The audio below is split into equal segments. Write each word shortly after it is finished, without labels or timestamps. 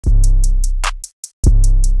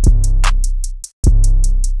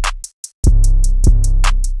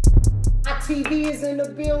TV is in the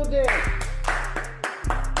building.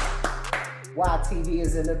 YTV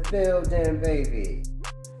is in the building, baby.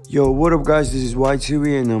 Yo, what up guys, this is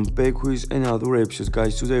YTV and I'm back with another episode.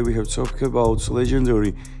 Guys, today we have talked about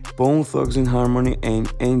legendary Bone Thugs and Harmony and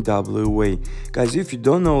NWA. Guys, if you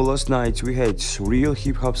don't know, last night we had real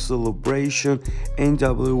hip-hop celebration.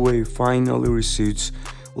 NWA finally received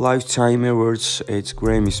Lifetime Awards at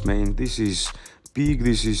Grammys, man. This is big,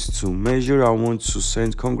 this is to measure. I want to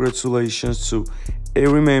send congratulations to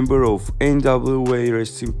every member of NWA.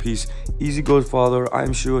 Rest in peace, Eazy Godfather.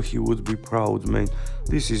 I'm sure he would be proud, man.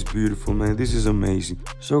 This is beautiful, man. This is amazing.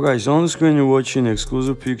 So guys, on the screen you're watching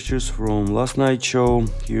exclusive pictures from last night's show.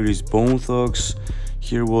 Here is Bone Thugs.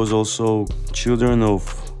 Here was also children of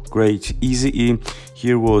great Eazy-E.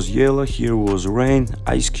 Here was Yella. Here was Rain,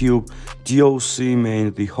 Ice Cube, DOC,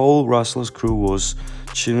 man. The whole Rustlers crew was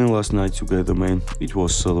chilling last night together, man. It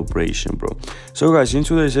was celebration, bro. So guys, in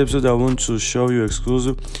today's episode I want to show you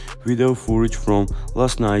exclusive video footage from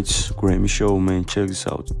last night's Grammy show, man. Check this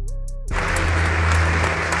out.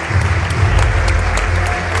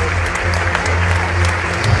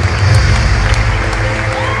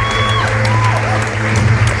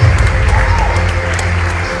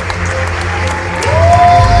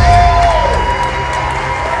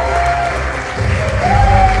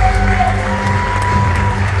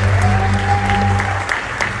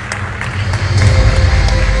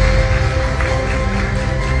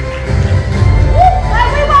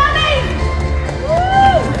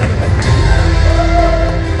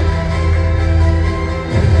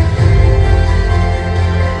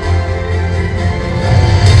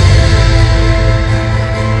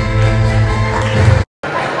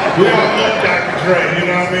 We all love Dr. Dre, you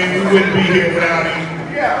know what I mean? We wouldn't be here without him.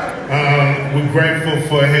 Yeah. We're grateful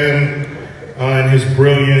for him and his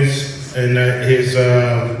brilliance and his,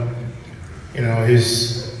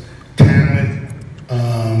 his talent,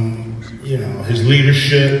 his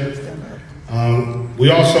leadership.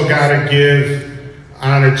 We also gotta give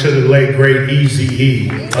honor to the late great Eazy-E.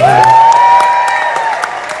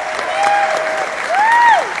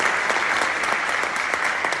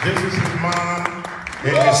 This is his mom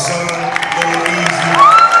and his son, Lil Eazy.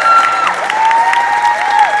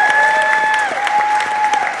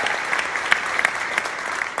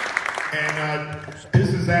 And this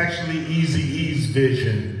is actually Eazy-E's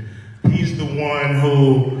vision. He's the one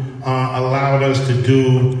who allowed us to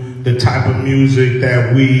do the type of music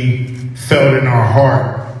that we felt in our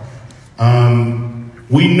heart.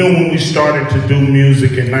 We knew when we started to do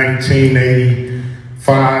music in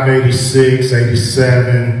 1985, 86,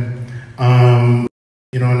 87,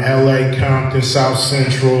 in LA, Compton, South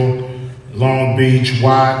Central, Long Beach,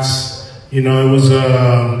 Watts, it was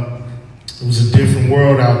a different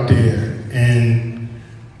world out there, and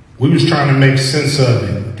we was trying to make sense of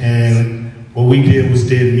it. And what we did was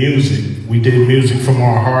did music. We did music from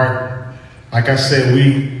our heart. Like I said,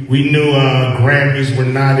 we knew Grammys were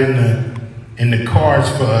not in the cards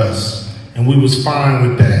for us, and we was fine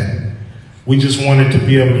with that. We just wanted to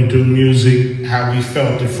be able to do music how we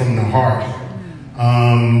felt it from the heart.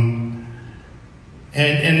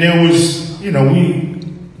 And there was,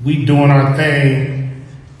 we doing our thing.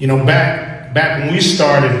 Back when we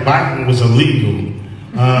started, biting was illegal.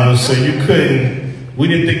 So we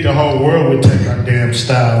didn't think the whole world would take our damn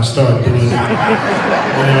style and start doing it. We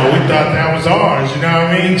thought that was ours, you know what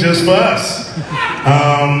I mean? Just for us.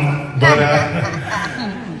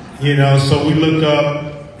 So we look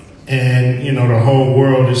up and, the whole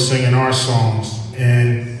world is singing our songs.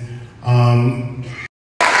 And,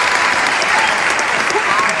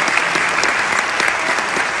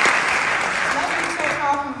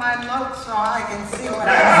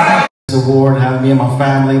 award, having me and my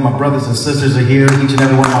family, my brothers and sisters are here, each and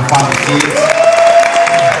every one of my father's kids.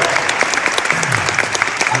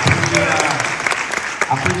 I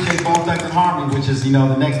appreciate Bone Thugs and Harmony, which is,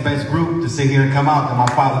 the next best group to sit here and come out that my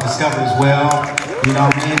father discovered as well. You know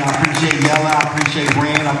what I mean? I appreciate Yella, I appreciate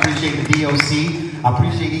Ren, I appreciate the DOC, I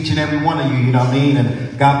appreciate each and every one of you, you know what I mean?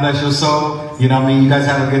 And God bless your soul, you know what I mean? You guys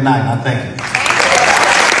have a good night, I thank you.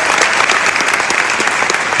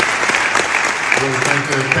 Thank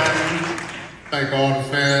the Academy. Thank all the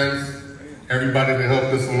fans, everybody that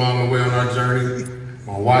helped us along the way on our journey.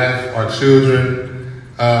 My wife, our children,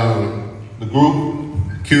 the group,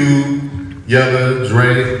 Cube, Yella,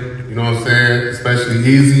 Dre, you know what I'm saying? Especially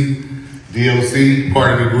Eazy, DOC,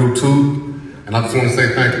 part of the group too. And I just want to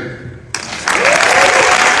say thank you.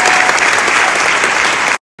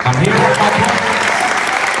 I'm here with my brothers.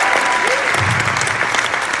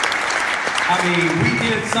 I mean, we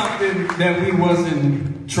did something something that we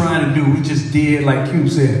wasn't trying to do. We just did, like Q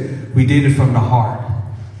said, we did it from the heart.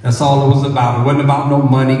 That's all it was about. It wasn't about no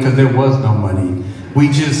money, because there was no money. We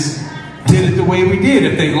just did it the way we did.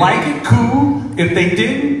 If they like it, cool. If they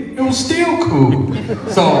didn't, it was still cool.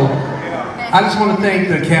 So I just want to thank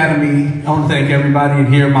the Academy. I want to thank everybody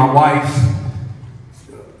in here. My wife,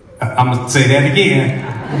 I'm going to say that again.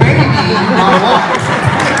 Baby, my wife.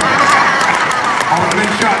 I want to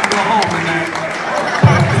make sure I can go home tonight.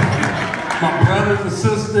 My brothers and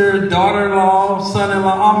sister, daughter-in-law,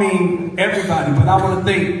 son-in-law, I mean, everybody. But I want to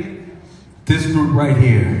thank this group right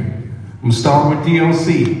here. I'm going to start with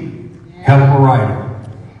DLC. Hell of a writer.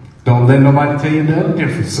 Don't let nobody tell you nothing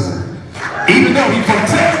different, sir. Even though he's from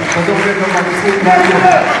Texas, but don't let nobody tell you nothing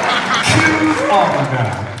different. Oh my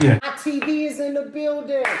God. Yeah. YTV is in the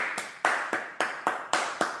building.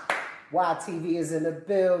 YTV is in the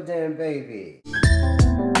building, baby.